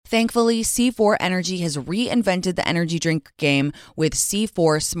Thankfully, C4 Energy has reinvented the energy drink game with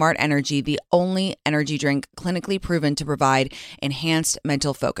C4 Smart Energy, the only energy drink clinically proven to provide enhanced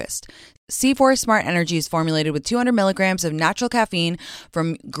mental focus. C4 Smart Energy is formulated with 200 milligrams of natural caffeine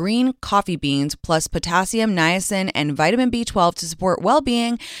from green coffee beans, plus potassium, niacin, and vitamin B12 to support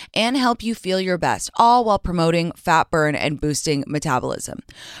well-being and help you feel your best, all while promoting fat burn and boosting metabolism.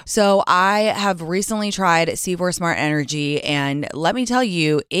 So I have recently tried C4 Smart Energy, and let me tell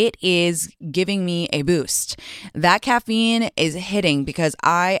you, it is giving me a boost. That caffeine is hitting because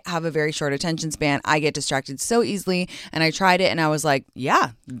I have a very short attention span. I get distracted so easily, and I tried it and I was like,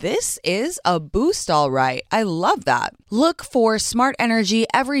 yeah, this is a boost, all right. I love that. Look for Smart Energy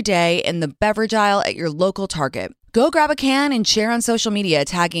every day in the beverage aisle at your local Target. Go grab a can and share on social media,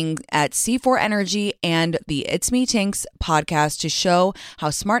 tagging at C4 Energy and the It's Me Tinks podcast to show how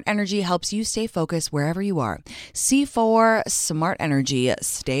Smart Energy helps you stay focused wherever you are. C4 Smart Energy,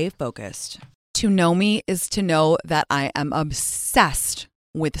 stay focused. To know me is to know that I am obsessed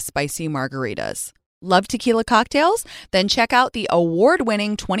with spicy margaritas. Love tequila cocktails? Then check out the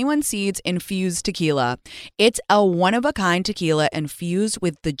award-winning 21 Seeds Infused Tequila. It's a one-of-a-kind tequila infused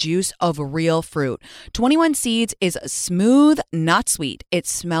with the juice of real fruit. 21 Seeds is smooth, not sweet. It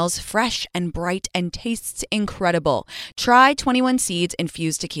smells fresh and bright and tastes incredible. Try 21 Seeds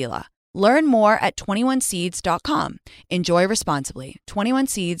Infused Tequila. Learn more at 21seeds.com. Enjoy responsibly. 21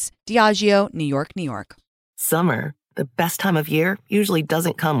 Seeds, Diageo, New York, New York. Summer, the best time of year, usually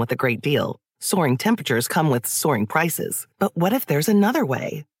doesn't come with a great deal. Soaring temperatures come with soaring prices. But what if there's another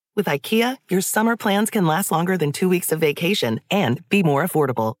way? With IKEA, your summer plans can last longer than 2 weeks of vacation and be more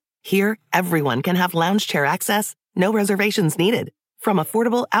affordable. Here, everyone can have lounge chair access, no reservations needed. From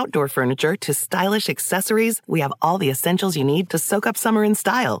affordable outdoor furniture to stylish accessories, we have all the essentials you need to soak up summer in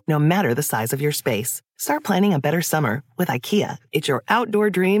style, no matter the size of your space. Start planning a better summer with IKEA. It's your outdoor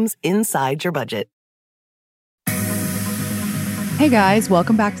dreams inside your budget. Hey guys,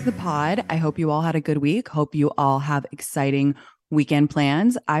 welcome back to the pod. I hope you all had a good week. Hope you all have exciting weekend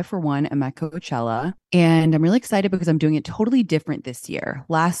plans. I, for one, am at Coachella, and I'm really excited because I'm doing it totally different this year.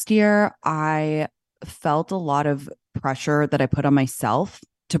 Last year, I felt a lot of pressure that I put on myself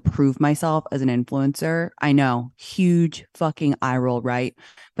to prove myself as an influencer. I know, huge fucking eye roll, right?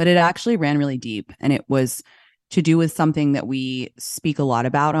 But it actually ran really deep, and it was to do with something that we speak a lot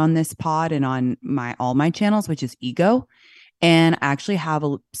about on this pod and on all my channels, which is ego. And I actually have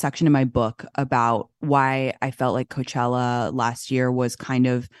a section in my book about why I felt like Coachella last year was kind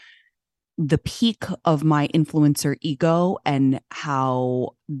of the peak of my influencer ego, and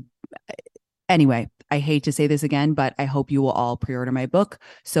how, anyway, I hate to say this again, but I hope you will all pre-order my book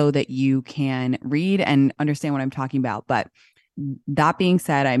so that you can read and understand what I'm talking about. But that being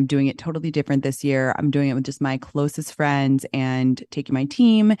said, I'm doing it totally different this year. I'm doing it with just my closest friends and taking my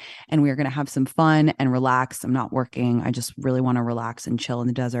team, and we're going to have some fun and relax. I'm not working. I just really want to relax and chill in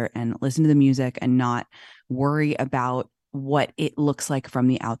the desert and listen to the music and not worry about what it looks like from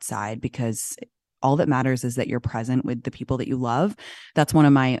the outside, because all that matters is that you're present with the people that you love. That's one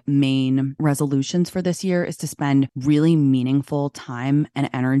of my main resolutions for this year, is to spend really meaningful time and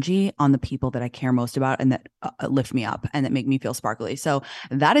energy on the people that I care most about and that lift me up and that make me feel sparkly. So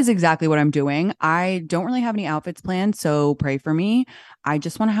that is exactly what I'm doing. I don't really have any outfits planned, so pray for me. I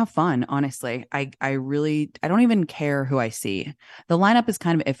just want to have fun, honestly. I don't even care who I see. The lineup is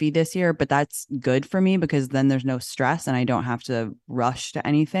kind of iffy this year, but that's good for me because then there's no stress and I don't have to rush to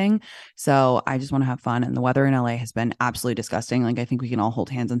anything. So I just want to have fun. And the weather in LA has been absolutely disgusting. Like, I think we can all hold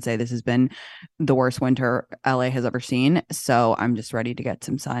hands and say this has been the worst winter LA has ever seen. So I'm just ready to get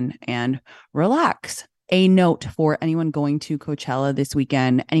some sun and relax. A note for anyone going to Coachella this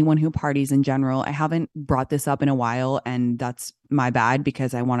weekend, anyone who parties in general. I haven't brought this up in a while, and that's my bad,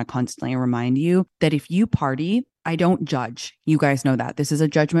 because I want to constantly remind you that if you party, I don't judge. You guys know that. This is a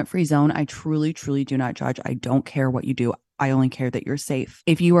judgment-free zone. I truly, truly do not judge. I don't care what you do. I only care that you're safe.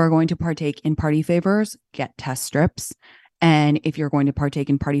 If you are going to partake in party favors, get test strips. And if you're going to partake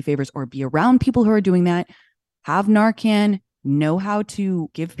in party favors or be around people who are doing that, have Narcan. Know how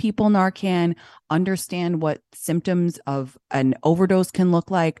to give people Narcan, understand what symptoms of an overdose can look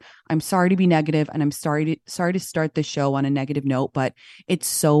like. I'm sorry to be negative, and I'm sorry to start the show on a negative note, but it's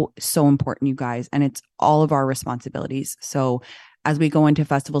so important, you guys, and it's all of our responsibilities. So as we go into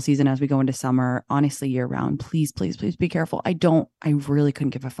festival season, as we go into summer, honestly, year round, please, please, please be careful. I really couldn't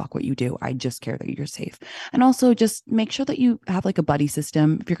give a fuck what you do. I just care that you're safe. And also just make sure that you have like a buddy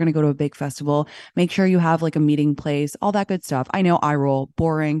system. If you're going to go to a big festival, make sure you have like a meeting place, all that good stuff. I know I roll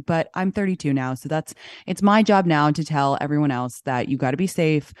boring, but I'm 32 now. So it's my job now to tell everyone else that you got to be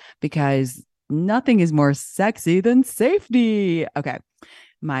safe, because nothing is more sexy than safety. Okay.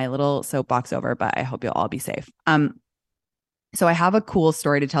 my little soapbox over, but I hope you'll all be safe. So I have a cool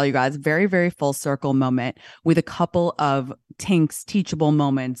story to tell you guys, very, very full circle moment with a couple of Tink's teachable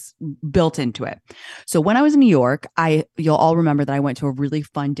moments built into it. So when I was in New York, you'll all remember that I went to a really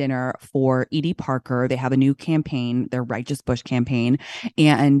fun dinner for Edie Parker. They have a new campaign, their Righteous Bush campaign.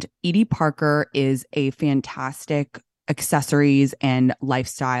 And Edie Parker is a fantastic accessories and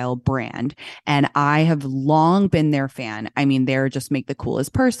lifestyle brand. And I have long been their fan. I mean, they're just make the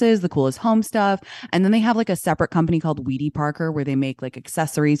coolest purses, the coolest home stuff. And then they have like a separate company called Weedy Parker where they make like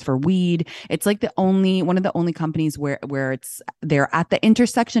accessories for weed. It's like one of the only companies where they're at the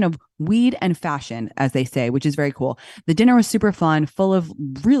intersection of weed and fashion, as they say, which is very cool. The dinner was super fun, full of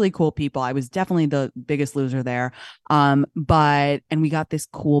really cool people. I was definitely the biggest loser there. And we got this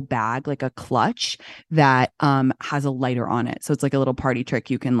cool bag, like a clutch that has a lighter on it. So it's like a little party trick.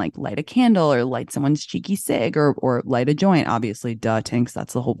 You can like light a candle or light someone's cheeky cig or light a joint. Obviously, duh, Tinks.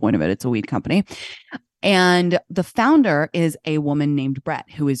 That's the whole point of it. It's a weed company. And the founder is a woman named Brett,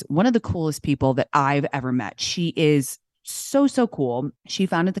 who is one of the coolest people that I've ever met. She is so cool. She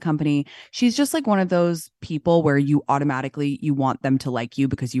founded the company. She's just like one of those people where you automatically you want them to like you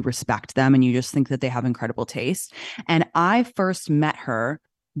because you respect them and you just think that they have incredible taste. And I first met her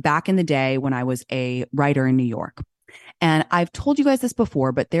back in the day when I was a writer in New York. And I've told you guys this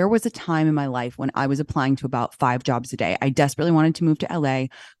before, but there was a time in my life when I was applying to about 5 jobs a day. I desperately wanted to move to LA,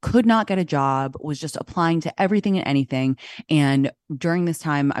 could not get a job, was just applying to everything and anything. And during this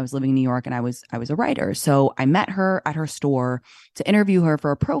time, I was living in New York and I was a writer. So I met her at her store to interview her for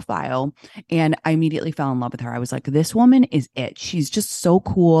a profile. And I immediately fell in love with her. I was like, this woman is it. She's just so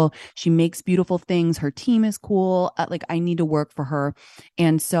cool. She makes beautiful things. Her team is cool. Like I need to work for her.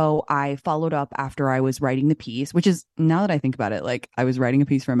 And so I followed up after I was writing the piece, which is now that I think about it, like I was writing a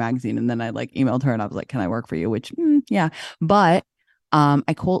piece for a magazine and then I like emailed her and I was like, can I work for you? Which, yeah. But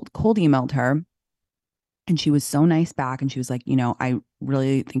I cold emailed her and she was so nice back. And she was like, I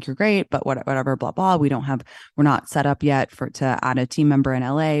really think you're great, but whatever, blah, blah. We're not set up yet to add a team member in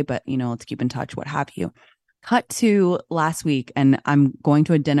LA, but let's keep in touch, what have you. Cut to last week and I'm going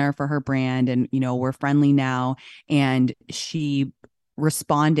to a dinner for her brand and, we're friendly now. And she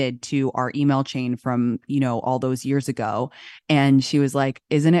responded to our email chain from, all those years ago. And she was like,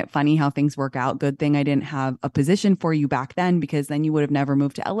 isn't it funny how things work out? Good thing I didn't have a position for you back then, because then you would have never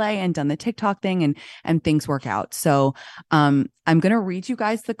moved to LA and done the TikTok thing and things work out. So I'm going to read you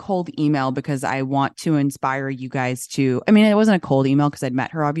guys the cold email because I want to inspire you guys to, I mean, it wasn't a cold email because I'd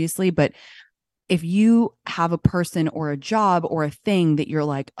met her obviously, but if you have a person or a job or a thing that you're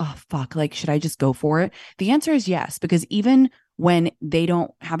like, oh, fuck, like, should I just go for it? The answer is yes, because even when they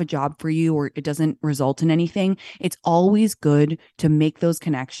don't have a job for you or it doesn't result in anything, it's always good to make those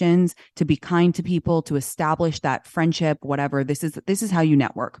connections, to be kind to people, to establish that friendship, whatever. This is how you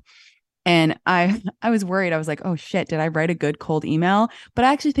network. And I was worried. I was like, oh shit, did I write a good cold email? But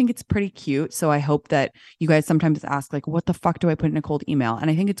I actually think it's pretty cute. So I hope that you guys sometimes ask like, what the fuck do I put in a cold email?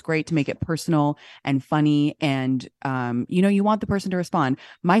 And I think it's great to make it personal and funny. And, you want the person to respond.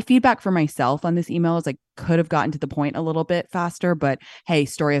 My feedback for myself on this email is like, could have gotten to the point a little bit faster, but hey,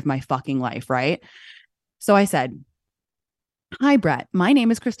 story of my fucking life, right? So I said, hi, Brett. My name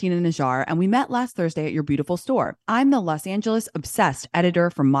is Christina Najjar, and we met last Thursday at your beautiful store. I'm the Los Angeles obsessed editor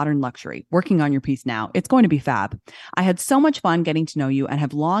for Modern Luxury, working on your piece now. It's going to be fab. I had so much fun getting to know you and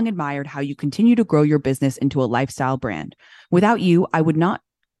have long admired how you continue to grow your business into a lifestyle brand. Without you, I would not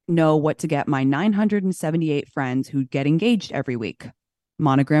know what to get my 978 friends who get engaged every week.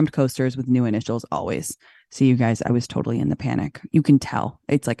 Monogrammed coasters with new initials always. See, you guys, I was totally in the panic. You can tell.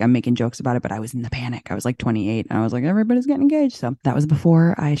 It's like I'm making jokes about it, but I was in the panic. I was like 28 and I was like, everybody's getting engaged. So that was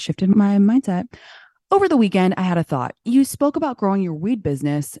before I shifted my mindset. Over the weekend, I had a thought. You spoke about growing your weed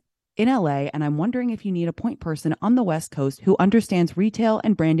business in LA, and I'm wondering if you need a point person on the West Coast who understands retail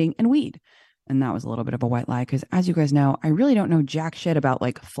and branding and weed. And that was a little bit of a white lie because, as you guys know, I really don't know jack shit about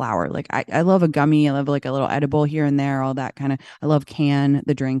like flour. Like I love a gummy. I love like a little edible here and there, all that kind of. I love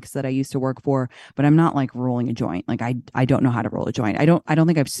the drinks that I used to work for, but I'm not like rolling a joint. Like I don't know how to roll a joint. I don't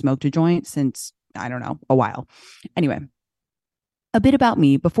think I've smoked a joint since, I don't know, a while. Anyway, a bit about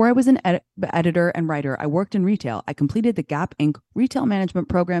me. Before I was an editor and writer, I worked in retail. I completed the Gap Inc. retail management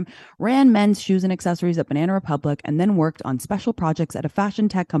program, ran men's shoes and accessories at Banana Republic, and then worked on special projects at a fashion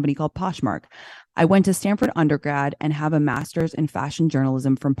tech company called Poshmark. I went to Stanford undergrad and have a master's in fashion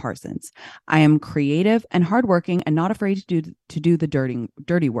journalism from Parsons. I am creative and hardworking and not afraid to do the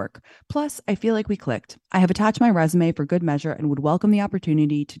dirty work. Plus, I feel like we clicked. I have attached my resume for good measure and would welcome the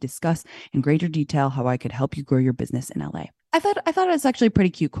opportunity to discuss in greater detail how I could help you grow your business in LA. I thought it was actually a pretty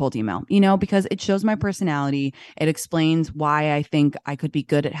cute cold email, because it shows my personality. It explains why I think I could be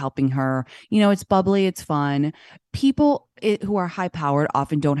good at helping her. It's bubbly, it's fun. People who are high powered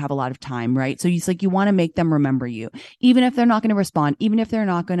often don't have a lot of time, right? So it's like you want to make them remember you, even if they're not going to respond, even if they're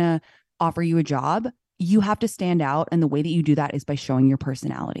not going to offer you a job. You have to stand out. And the way that you do that is by showing your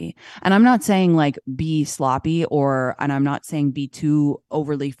personality. And I'm not saying like be sloppy and I'm not saying be too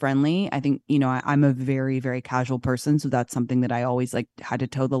overly friendly. I think, I'm a very, very casual person. So that's something that I always like had to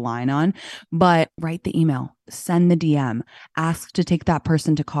toe the line on. But write the email, send the DM, ask to take that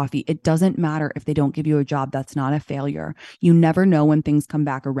person to coffee. It doesn't matter if they don't give you a job. That's not a failure. You never know when things come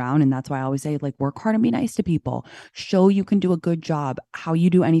back around. And that's why I always say, like, work hard and be nice to people. Show you can do a good job. How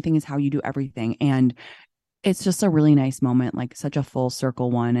you do anything is how you do everything. And it's just a really nice moment, like such a full circle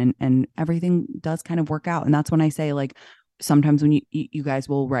one, and everything does kind of work out. And that's when I say, like, sometimes when you guys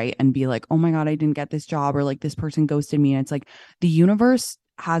will write and be like, oh my God, I didn't get this job, or like this person ghosted me. And it's like the universe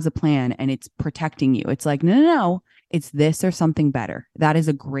has a plan and it's protecting you. It's like, no, no, no, it's this or something better. That is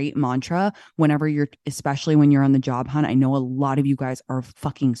a great mantra whenever especially when you're on the job hunt. I know a lot of you guys are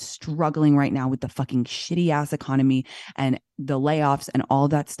fucking struggling right now with the fucking shitty ass economy and the layoffs and all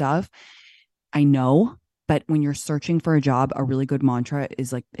that stuff. I know. But when you're searching for a job, a really good mantra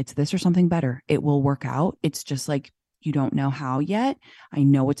is like, it's this or something better. It will work out. It's just like, you don't know how yet. I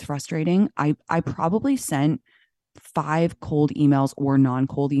know it's frustrating. I probably sent 5 cold emails or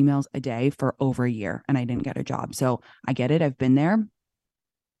non-cold emails a day for over a year, and I didn't get a job. So I get it. I've been there,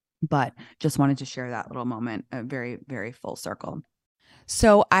 but just wanted to share that little moment, a very, very full circle.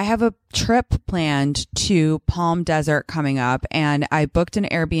 So I have a trip planned to Palm Desert coming up, and I booked an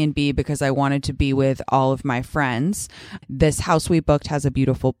Airbnb because I wanted to be with all of my friends. This house we booked has a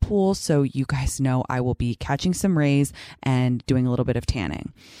beautiful pool, so you guys know I will be catching some rays and doing a little bit of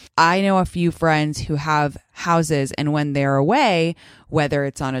tanning. I know a few friends who have houses, and when they're away, whether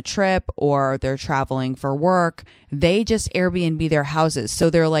it's on a trip or they're traveling for work, they just Airbnb their houses. So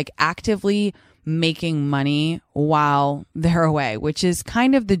they're like actively making money while they're away, which is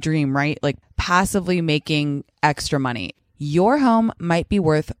kind of the dream, right? Like passively making extra money. Your home might be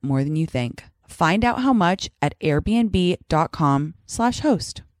worth more than you think. Find out how much at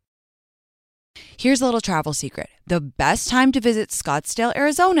airbnb.com/host. Here's a little travel secret. The best time to visit Scottsdale,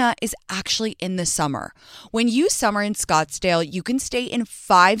 Arizona is actually in the summer. When you summer in Scottsdale, you can stay in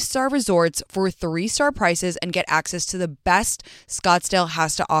 5-star resorts for 3-star prices and get access to the best Scottsdale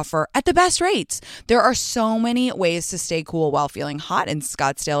has to offer at the best rates. There are so many ways to stay cool while feeling hot in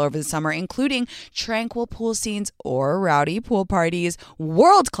Scottsdale over the summer, including tranquil pool scenes or rowdy pool parties,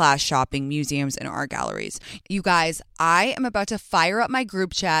 world-class shopping, museums, and art galleries. You guys, I am about to fire up my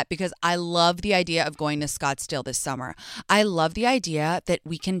group chat because I love the idea of going to Scottsdale this summer. I love the idea that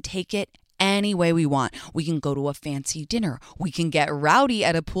we can take it any way we want. We can go to a fancy dinner. We can get rowdy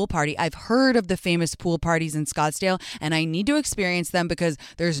at a pool party. I've heard of the famous pool parties in Scottsdale, and I need to experience them because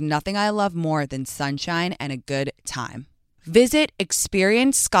there's nothing I love more than sunshine and a good time. Visit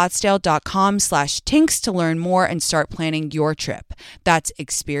experiencescottsdale.com/tinks to learn more and start planning your trip. That's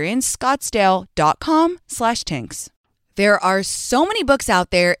experiencescottsdale.com/tinks. There are so many books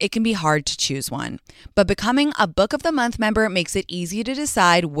out there, it can be hard to choose one. But becoming a Book of the Month member makes it easy to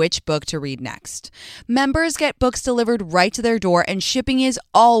decide which book to read next. Members get books delivered right to their door, and shipping is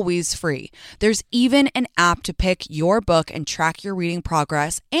always free. There's even an app to pick your book and track your reading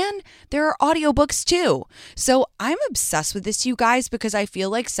progress, and there are audiobooks too. So I'm obsessed with this, you guys, because I feel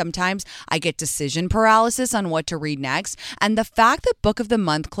like sometimes I get decision paralysis on what to read next. And the fact that Book of the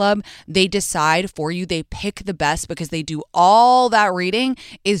Month Club, they decide for you, they pick the best because they do all that reading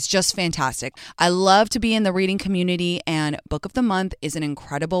is just fantastic. I love to be in the reading community, and Book of the Month is an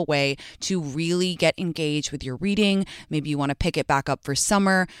incredible way to really get engaged with your reading. Maybe you want to pick it back up for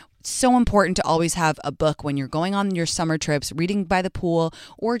summer. It's so important to always have a book when you're going on your summer trips, reading by the pool,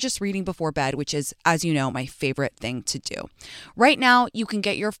 or just reading before bed, which is, as you know, my favorite thing to do. Right now, you can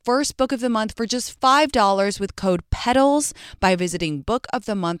get your first book of the month for just $5 with code PETALS by visiting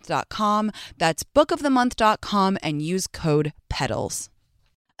bookofthemonth.com. That's bookofthemonth.com and use code PETALS.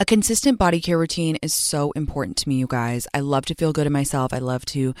 A consistent body care routine is so important to me, you guys. I love to feel good in myself. I love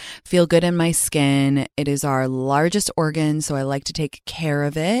to feel good in my skin. It is our largest organ, so I like to take care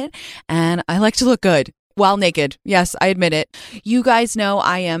of it. And I like to look good while naked. Yes, I admit it. You guys know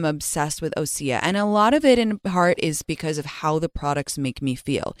I am obsessed with Osea, and a lot of it in part is because of how the products make me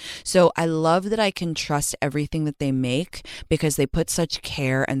feel. So I love that I can trust everything that they make because they put such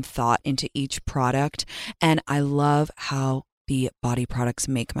care and thought into each product. And I love how The body products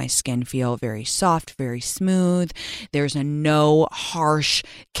make my skin feel very soft, very smooth. There's no harsh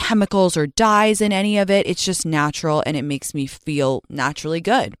chemicals or dyes in any of it. It's just natural and it makes me feel naturally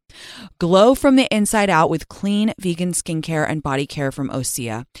good. Glow from the inside out with clean vegan skincare and body care from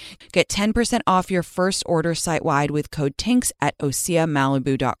Osea. Get 10% off your first order site-wide with code TINKS at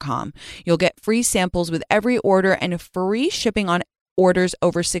OseaMalibu.com. You'll get free samples with every order and free shipping on orders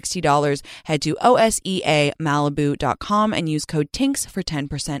over $60. Head to OSEAMalibu.com and use code TINKS for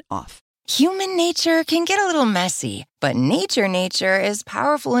 10% off. Human nature can get a little messy, but nature is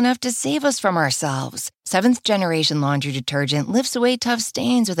powerful enough to save us from ourselves. Seventh Generation Laundry Detergent lifts away tough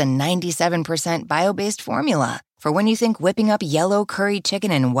stains with a 97% bio-based formula. For when you think whipping up yellow curry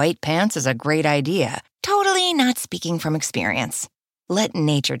chicken in white pants is a great idea, totally not speaking from experience. Let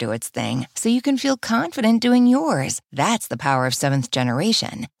nature do its thing so you can feel confident doing yours. That's the power of Seventh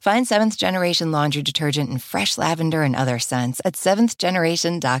Generation. Find Seventh Generation Laundry Detergent in fresh lavender and other scents at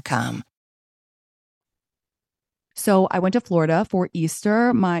seventhgeneration.com. So I went to Florida for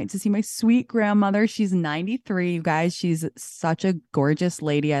Easter to see my sweet grandmother. She's 93, you guys. She's such a gorgeous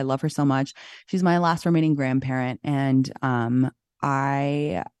lady. I love her so much. She's my last remaining grandparent. And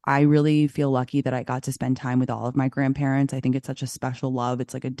I really feel lucky that I got to spend time with all of my grandparents. I think it's such a special love.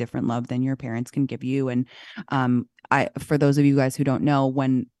 It's like a different love than your parents can give you. And for those of you guys who don't know,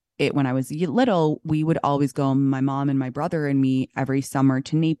 when I was little, we would always go, my mom and my brother and me, every summer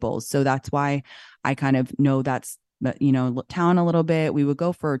to Naples. So that's why I kind of know town a little bit. We would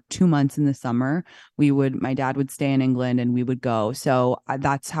go for 2 months in the summer. My dad would stay in England and we would go. So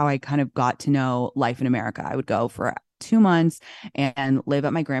that's how I kind of got to know life in America. I would go for 2 months and live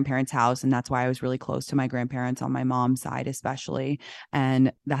at my grandparents' house. And that's why I was really close to my grandparents on my mom's side, especially.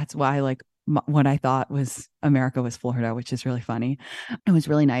 And that's why what I thought was America was Florida, which is really funny. It was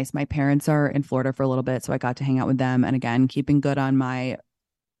really nice. My parents are in Florida for a little bit, so I got to hang out with them. And again, keeping good on my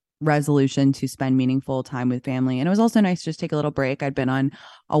resolution to spend meaningful time with family. And it was also nice to just take a little break. I'd been on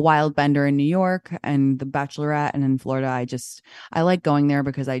a wild bender in New York and the Bachelorette, and in Florida, I like going there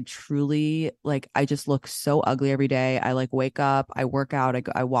because I truly I just look so ugly every day. I wake up, I work out,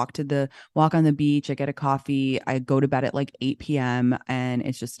 I walk on the beach, I get a coffee, I go to bed at 8 p.m. and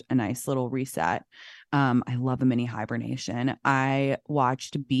it's just a nice little reset. I love a mini hibernation. I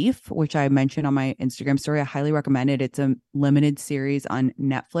watched Beef, which I mentioned on my Instagram story. I highly recommend it. It's a limited series on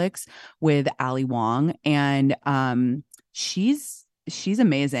Netflix with Ali Wong, and she's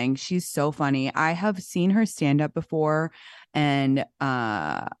amazing. She's so funny. I have seen her stand up before, and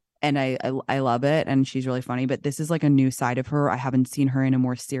I love it, and she's really funny, but this is a new side of her. I haven't seen her in a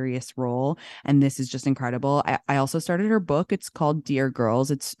more serious role, and this is just incredible. I also started her book. It's called Dear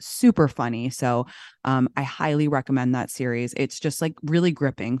Girls. It's super funny, so I highly recommend that series. It's just really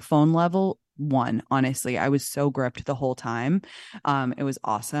gripping, phone level one. Honestly, I was so gripped the whole time. It was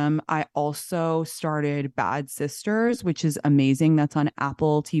awesome. I also started Bad Sisters, which is amazing. That's on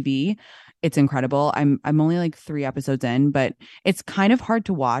Apple TV. It's incredible. I'm only 3 episodes in, but it's kind of hard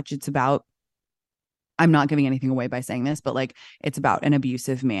to watch. I'm not giving anything away by saying this, but it's about an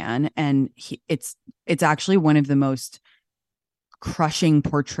abusive man, and it's actually one of the most crushing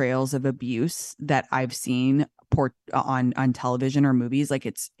portrayals of abuse that I've seen on television or movies.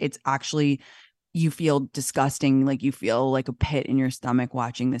 It's actually, you feel disgusting. You feel a pit in your stomach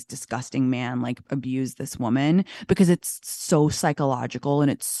watching this disgusting man abuse this woman, because it's so psychological and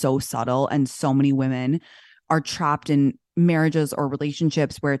it's so subtle. And so many women are trapped in marriages or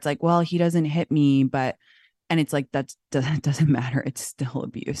relationships where it's well, he doesn't hit me, and it's that doesn't matter. It's still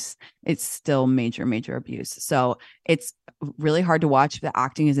abuse. It's still major, major abuse. So it's really hard to watch. The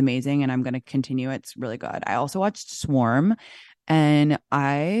acting is amazing, and I'm going to continue. It's really good. I also watched Swarm, and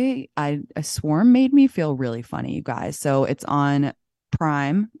Swarm made me feel really funny, you guys. So it's on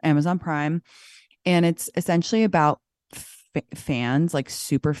Amazon Prime, and it's essentially about fans,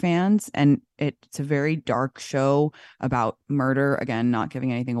 super fans, and it's a very dark show about murder. Again, not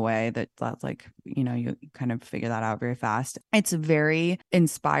giving anything away. That's you kind of figure that out very fast. It's very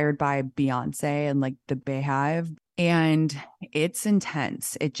inspired by Beyonce and the Beehive, and it's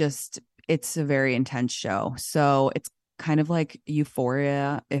intense. It's a very intense show. So it's kind of like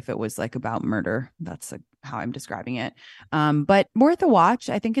Euphoria if it was about murder. That's how I'm describing it. But worth a watch.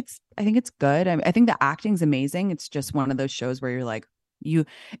 I think it's good. I think the acting's amazing. It's just one of those shows where you're let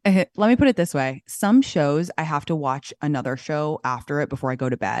me put it this way. Some shows I have to watch another show after it before I go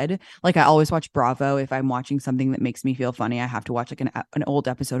to bed. I always watch Bravo. If I'm watching something that makes me feel funny, I have to watch an old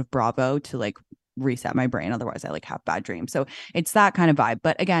episode of Bravo to reset my brain. Otherwise I have bad dreams. So it's that kind of vibe.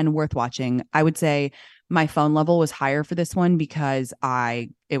 But again, worth watching. I would say My phone level was higher for this one because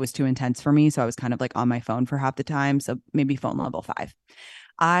it was too intense for me. So I was kind of like on my phone for half the time. So maybe phone level 5.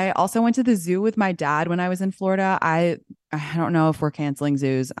 I also went to the zoo with my dad when I was in Florida. I don't know if we're canceling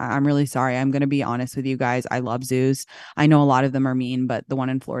zoos. I'm really sorry. I'm going to be honest with you guys. I love zoos. I know a lot of them are mean, but the one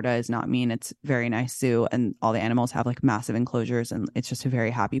in Florida is not mean. It's a very nice zoo, and all the animals have like massive enclosures, and it's just a very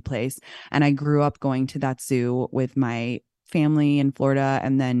happy place. And I grew up going to that zoo with my family in Florida,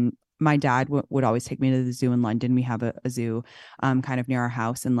 and then my dad would always take me to the zoo in London. We have a zoo kind of near our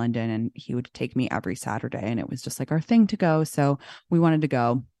house in London, and he would take me every Saturday, and it was just like our thing to go. So we wanted to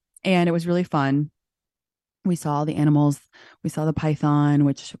go, and it was really fun. We saw all the animals. We saw the python,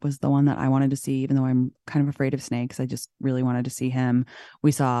 which was the one that I wanted to see, even though I'm kind of afraid of snakes. I just really wanted to see him.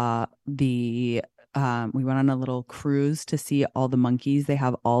 We saw we went on a little cruise to see all the monkeys. They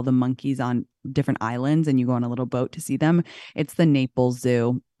have all the monkeys on different islands, and you go on a little boat to see them. It's the Naples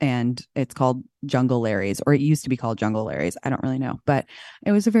Zoo, and it's called Jungle Larry's, or it used to be called Jungle Larry's. I don't really know, but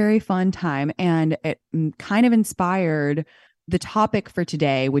it was a very fun time, and it kind of inspired the topic for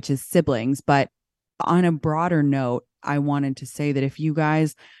today, which is siblings. But on a broader note, I wanted to say that if you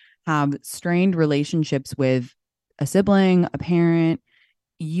guys have strained relationships with a sibling, a parent,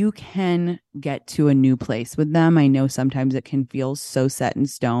 you can get to a new place with them. I know sometimes it can feel so set in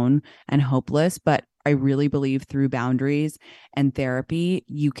stone and hopeless, but I really believe through boundaries and therapy,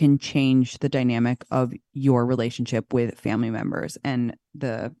 you can change the dynamic of your relationship with family members. And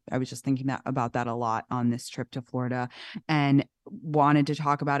I was just thinking about that a lot on this trip to Florida, and wanted to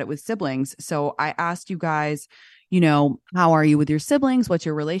talk about it with siblings. So I asked you guys, how are you with your siblings? What's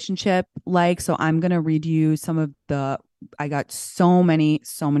your relationship like? So I'm going to read you I got so many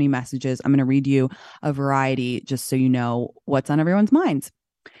messages. I'm going to read you a variety just so you know what's on everyone's minds.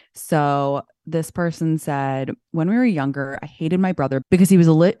 So this person said, when we were younger, I hated my brother because he was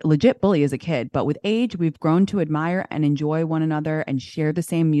a legit bully as a kid. But with age, we've grown to admire and enjoy one another and share the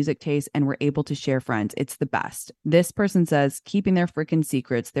same music taste, and we're able to share friends. It's the best. This person says, keeping their freaking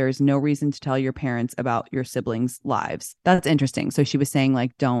secrets. There is no reason to tell your parents about your siblings' lives. That's interesting. So she was saying,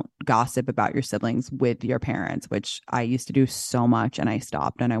 like, don't gossip about your siblings with your parents, which I used to do so much, and I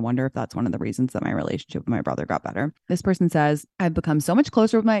stopped. And I wonder if that's one of the reasons that my relationship with my brother got better. This person says, I've become so much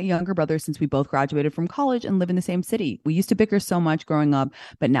closer with my younger brother since we both graduated from college and live in the same city. We used to bicker so much growing up,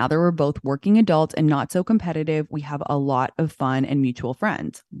 but now that we're both working adults and not so competitive, we have a lot of fun and mutual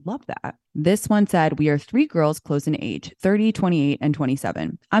friends. Love that. This one said, we are 3 girls close in age, 30, 28, and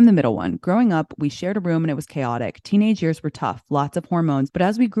 27. I'm the middle one. Growing up, we shared a room and it was chaotic. Teenage years were tough, lots of hormones. But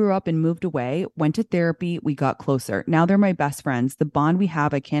as we grew up and moved away, went to therapy, we got closer. Now they're my best friends. The bond we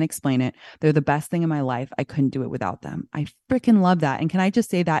have, I can't explain it. They're the best thing in my life. I couldn't do it without them. I freaking love that. And can I just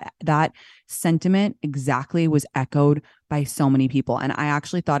say that sentiment exactly was echoed by so many people. And I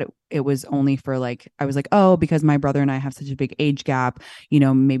actually thought it was only for I was like, oh, because my brother and I have such a big age gap,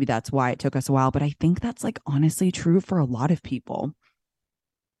 maybe that's why it took us a while. But I think that's honestly true for a lot of people,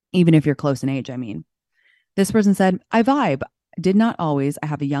 even if you're close in age. I mean, this person said, I vibe. Did not always. I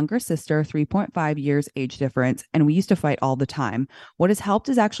have a younger sister, 3.5 years age difference, and we used to fight all the time. What has helped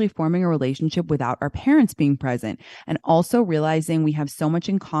is actually forming a relationship without our parents being present, and also realizing we have so much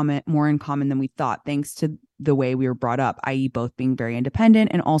in common, more in common than we thought, thanks to the way we were brought up, i.e., both being very independent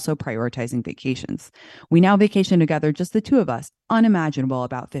and also prioritizing vacations. We now vacation together, just the two of us, unimaginable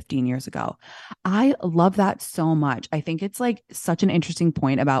about 15 years ago. I love that so much. I think it's such an interesting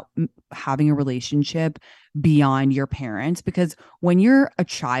point about having a relationship beyond your parents, because when you're a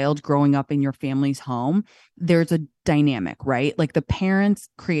child growing up in your family's home, there's a dynamic, right? Like the parents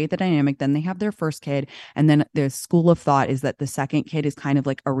create the dynamic, then they have their first kid, and then the school of thought is that the second kid is kind of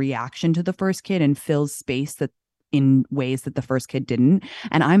like a reaction to the first kid and fills space that in ways that the first kid didn't.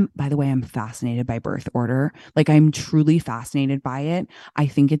 And by the way, I'm fascinated by birth order. I'm truly fascinated by it. I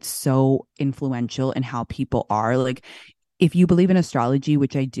think it's so influential in how people are. If you believe in astrology,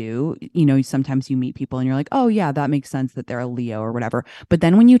 which I do, sometimes you meet people and you're like, oh yeah, that makes sense that they're a Leo or whatever. But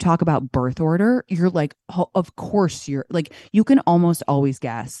then when you talk about birth order, you're like, oh, of course you can almost always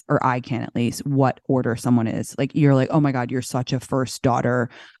guess, or I can at least, what order someone is. You're like, oh my God, you're such a first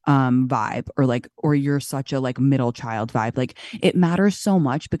daughter vibe, or you're such a middle child vibe. It matters so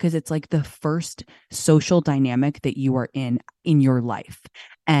much because it's the first social dynamic that you are in your life.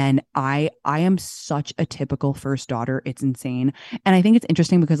 And I am such a typical first daughter. It's insane. And I think it's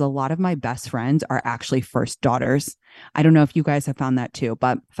interesting because a lot of my best friends are actually first daughters. I don't know if you guys have found that too,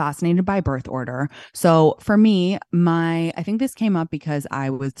 but fascinated by birth order. So for me, I think this came up because I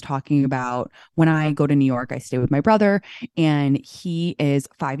was talking about when I go to New York, I stay with my brother, and he is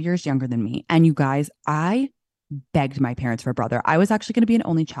 5 years younger than me. And you guys, I begged my parents for a brother. I was actually going to be an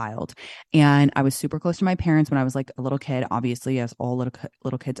only child, and I was super close to my parents when I was like a little kid, obviously, as all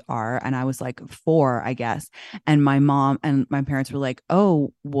little kids are. And I was like 4, I guess. And my mom and my parents were like,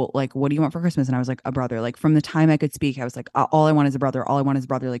 "Oh, well, like, what do you want for Christmas?" And I was like, "A brother." Like from the time I could speak, I was like, "All I want is a brother. All I want is a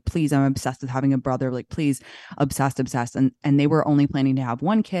brother. Like, please, I'm obsessed with having a brother. Like, please, obsessed, obsessed." And they were only planning to have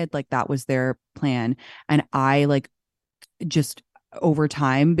one kid. Like that was their plan. And I like just over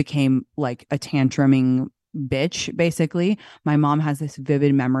time became like a tantruming bitch basically. My mom has this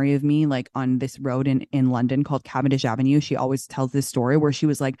vivid memory of me like on this road in London called Cavendish Avenue. She always tells this story where she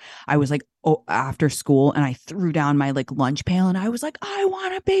was like, I was like, oh, after school, and I threw down my like lunch pail and I was like, I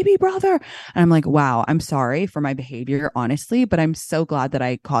want a baby brother. And I'm like, wow, I'm sorry for my behavior, honestly, but I'm so glad that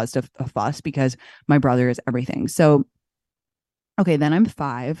I caused a fuss because my brother is everything. So okay, then I'm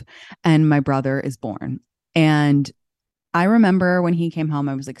 5 and my brother is born. And I remember when he came home,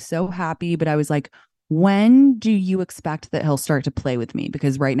 I was like so happy, but I was like, when do you expect that he'll start to play with me?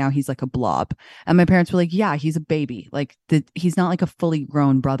 Because right now he's like a blob. And my parents were like, yeah, he's a baby. Like he's not like a fully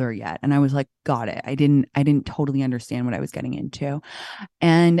grown brother yet. And I was like, got it. I didn't totally understand what I was getting into.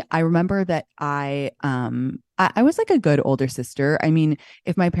 And I remember that I was like a good older sister. I mean,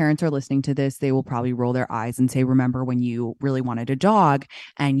 if my parents are listening to this, they will probably roll their eyes and say, remember when you really wanted a dog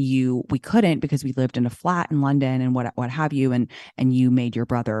and we couldn't because we lived in a flat in London and what have you, and you made your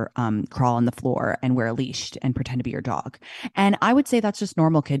brother crawl on the floor and wear a leash and pretend to be your dog. And I would say that's just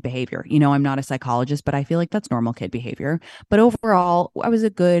normal kid behavior. You know, I'm not a psychologist, but I feel like that's normal kid behavior. But overall, I was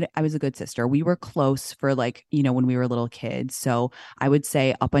a good sister. We were close for like, you know, when we were little kids. So I would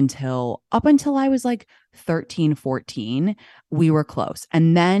say up until I was like 13, 14, we were close.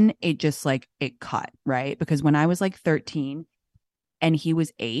 And then it just like it cut, right? Because when I was like 13 and he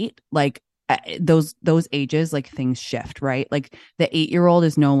was 8, like those ages, like things shift, right? Like the 8-year-old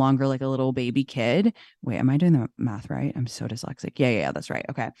is no longer like a little baby kid. Wait, am I doing the math right? I'm so dyslexic. Yeah, that's right.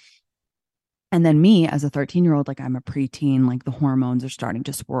 Okay. And then me as a 13-year-old, like I'm a preteen, like the hormones are starting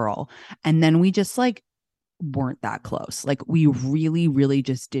to swirl. And then we just like weren't that close. Like we really, really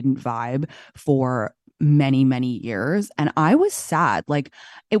just didn't vibe for many, many years. And I was sad. Like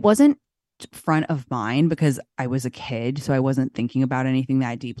it wasn't front of mind because I was a kid. So I wasn't thinking about anything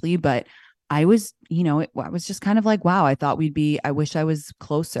that deeply. But I was, I was just kind of like, wow, I wish I was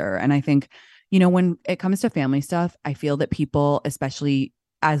closer. And I think, when it comes to family stuff, I feel that people, especially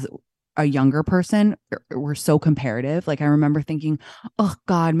as a younger person, were so comparative. Like I remember thinking, oh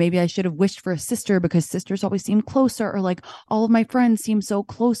God, maybe I should have wished for a sister because sisters always seem closer, or like all of my friends seem so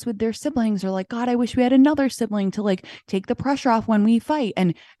close with their siblings, or like, God, I wish we had another sibling to like take the pressure off when we fight.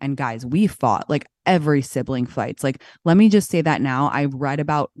 And guys, we fought like every sibling fights. Like, let me just say that now. I've read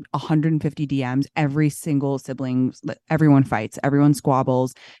about 150 DMs. Every single sibling, everyone fights, everyone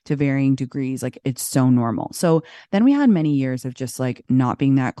squabbles to varying degrees. Like, it's so normal. So then we had many years of just like not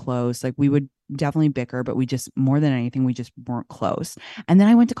being that close. Like, we would definitely bicker, but we just, more than anything, we just weren't close. And then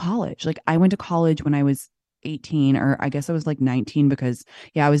I went to college. Like, I went to college when I was 18, or I guess I was like 19 because,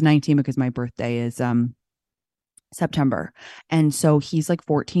 yeah, I was 19 because my birthday is, September. And so he's like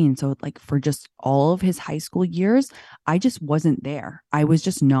 14. So like for just all of his high school years, I just wasn't there. I was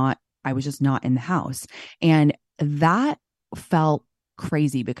just not in the house. And that felt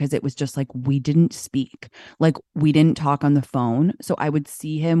crazy because it was just like we didn't speak. Like we didn't talk on the phone. So I would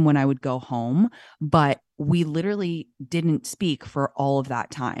see him when I would go home, but we literally didn't speak for all of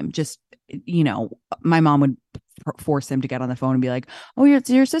that time. Just, my mom would force him to get on the phone and be like, oh, it's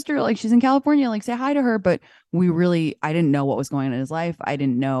your sister, like she's in California, like say hi to her. But I didn't know what was going on in his life. I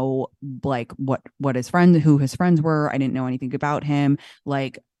didn't know like who his friends were. I didn't know anything about him,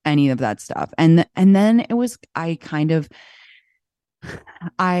 like any of that stuff. And then it was, I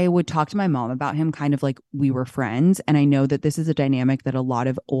would talk to my mom about him kind of like we were friends. And I know that this is a dynamic that a lot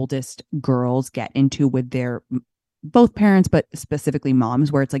of oldest girls get into with their both parents, but specifically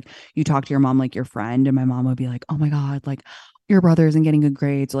moms, where it's like you talk to your mom like your friend, and my mom would be like, oh my God, like your brother isn't getting good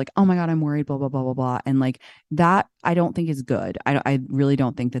grades. Or like, oh my God, I'm worried, blah, blah, blah, blah, blah. And like that, I don't think is good. I really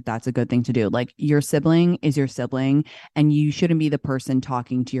don't think that that's a good thing to do. Like your sibling is your sibling, and you shouldn't be the person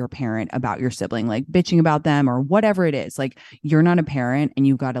talking to your parent about your sibling, like bitching about them or whatever it is. Like you're not a parent, and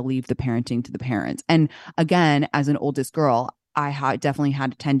you've got to leave the parenting to the parents. And again, as an oldest girl, definitely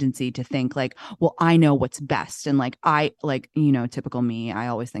had a tendency to think like, well, I know what's best. And like, typical me, I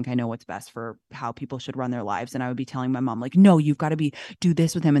always think I know what's best for how people should run their lives. And I would be telling my mom, like, no, you've got to do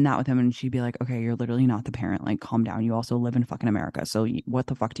this with him and that with him. And she'd be like, okay, you're literally not the parent. Like, calm down. You also live in fucking America. So what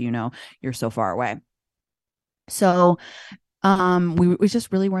the fuck do you know? You're so far away. So we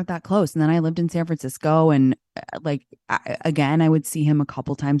just really weren't that close. And then I lived in San Francisco, and again, I would see him a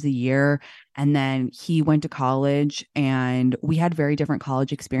couple times a year. And then he went to college and we had very different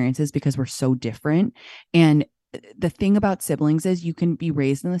college experiences because we're so different. And the thing about siblings is you can be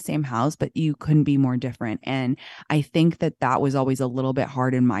raised in the same house, but you couldn't be more different. And I think that that was always a little bit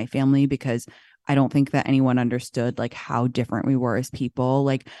hard in my family because I don't think that anyone understood like how different we were as people.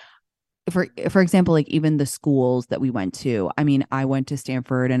 Like for example, like even the schools that we went to. I mean, I went to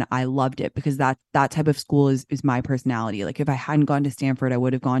Stanford and I loved it because that type of school is my personality. Like if I hadn't gone to Stanford, I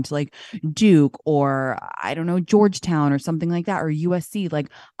would have gone to like Duke or I don't know, Georgetown or something like that or USC. Like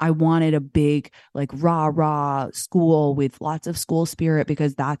I wanted a big like rah school with lots of school spirit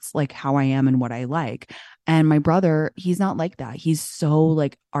because that's like how I am and what I like. And my brother, he's not like that. He's so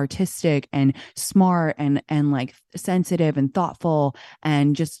like artistic and smart and like sensitive and thoughtful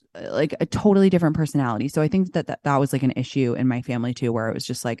and just like a totally different personality. So I think that was like an issue in my family too, where it was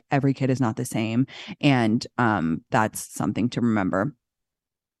just like every kid is not the same. And that's something to remember.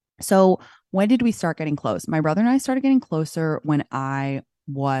 So when did we start getting close? My brother and I started getting closer when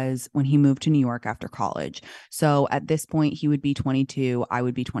he moved to New York after college. So at this point, he would be 22, I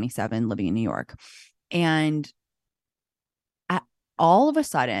would be 27 living in New York. And at, all of a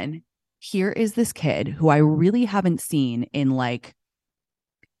sudden, here is this kid who I really haven't seen in like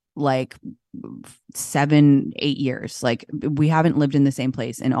 7, 8 years. Like we haven't lived in the same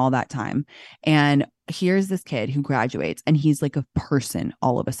place in all that time. And here's this kid who graduates and he's like a person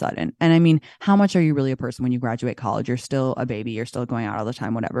all of a sudden. And I mean, how much are you really a person when you graduate college? You're still a baby, you're still going out all the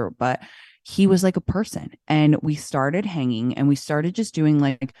time, whatever. But he was like a person and we started hanging and we started just doing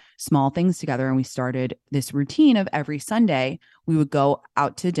like small things together. And we started this routine of every Sunday, we would go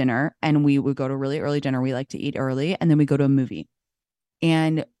out to dinner and we would go to really early dinner. We like to eat early and then we go to a movie.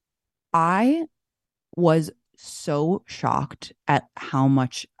 And I was so shocked at how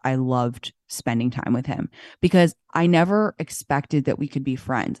much I loved spending time with him because I never expected that we could be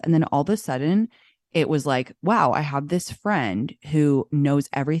friends. And then all of a sudden, it was like, wow, I have this friend who knows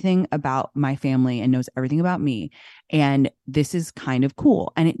everything about my family and knows everything about me. And this is kind of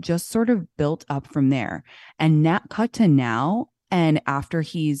cool. And it just sort of built up from there. And that cut to now. And after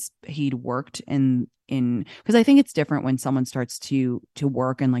he'd worked in because I think it's different when someone starts to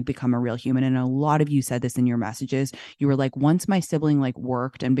work and like become a real human. And a lot of you said this in your messages. You were like, once my sibling like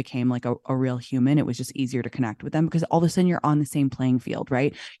worked and became like a real human, it was just easier to connect with them because all of a sudden you're on the same playing field,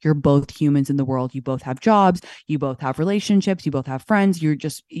 right? You're both humans in the world. You both have jobs, you both have relationships, you both have friends.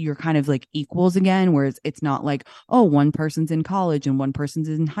 You're kind of like equals again, whereas it's not like, oh, one person's in college and one person's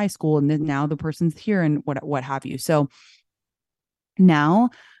in high school and then now the person's here and what have you. So now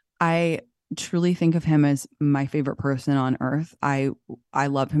I truly think of him as my favorite person on earth. I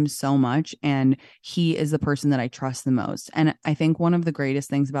love him so much and he is the person that I trust the most. And I think one of the greatest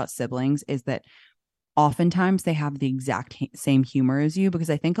things about siblings is that oftentimes they have the exact same humor as you because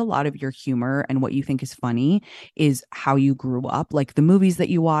I think a lot of your humor and what you think is funny is how you grew up, like the movies that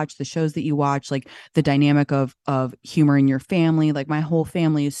you watch, the shows that you watch, like the dynamic of humor in your family. Like my whole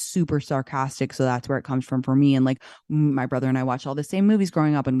family is super sarcastic, so that's where it comes from for me. And like my brother and I watched all the same movies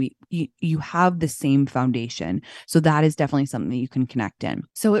growing up and you have the same foundation, so that is definitely something that you can connect in.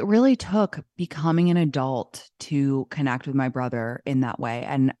 So it really took becoming an adult to connect with my brother in that way.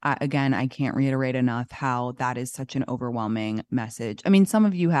 And again, I can't reiterate enough how that is such an overwhelming message. I mean, some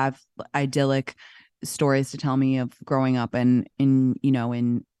of you have idyllic stories to tell me of growing up in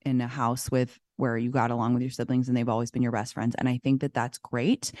a house with where you got along with your siblings and they've always been your best friends. And I think that that's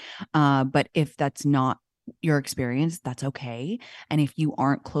great. But if that's not your experience, that's okay. And if you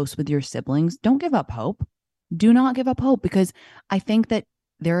aren't close with your siblings, don't give up hope. Do not give up hope because I think that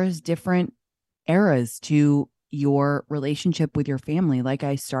there is different eras to your relationship with your family. Like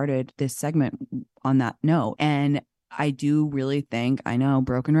I started this segment on that note. And I do really think, I know,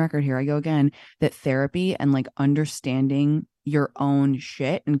 broken record, here I go again, that therapy and like understanding your own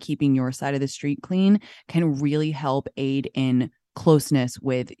shit and keeping your side of the street clean can really help aid in closeness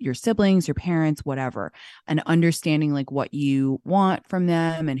with your siblings, your parents, whatever, and understanding like what you want from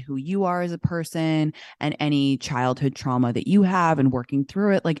them and who you are as a person and any childhood trauma that you have and working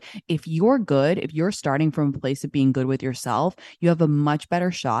through it. Like if you're starting from a place of being good with yourself, you have a much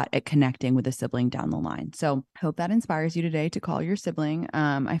better shot at connecting with a sibling down the line. So I hope that inspires you today to call your sibling.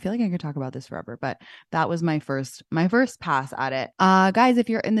 I feel like I could talk about this forever, but that was my first pass at it. Guys, if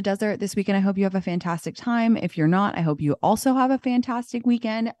you're in the desert this weekend, I hope you have a fantastic time. If you're not, I hope you also have a fantastic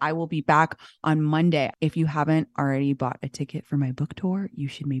weekend. I will be back on Monday. If you haven't already bought a ticket for my book tour, you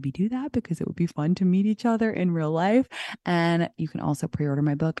should maybe do that because it would be fun to meet each other in real life. And you can also pre-order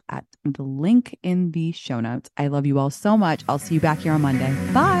my book at the link in the show notes. I love you all so much. I'll see you back here on Monday.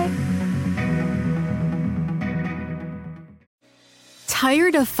 Bye.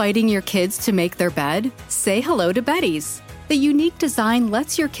 Tired of fighting your kids to make their bed? Say hello to Betty's. The unique design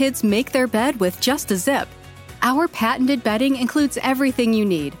lets your kids make their bed with just a zip. Our patented bedding includes everything you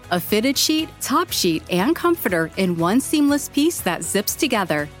need: a fitted sheet, top sheet, and comforter in one seamless piece that zips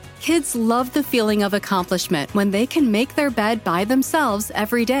together. Kids love the feeling of accomplishment when they can make their bed by themselves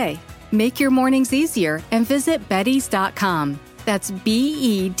every day. Make your mornings easier and visit beddys.com. That's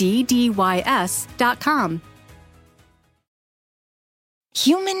BEDDYS.com.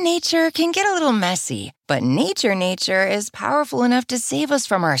 Human nature can get a little messy, but nature is powerful enough to save us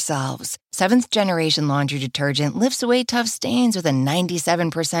from ourselves. Seventh Generation laundry detergent lifts away tough stains with a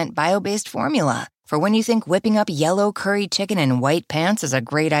 97% bio-based formula. For when you think whipping up yellow curry chicken in white pants is a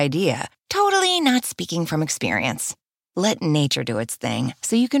great idea. Totally not speaking from experience. Let nature do its thing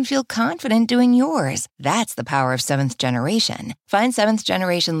so you can feel confident doing yours. That's the power of Seventh Generation. Find Seventh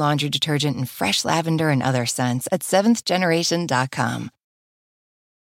Generation laundry detergent in fresh lavender and other scents at seventhgeneration.com.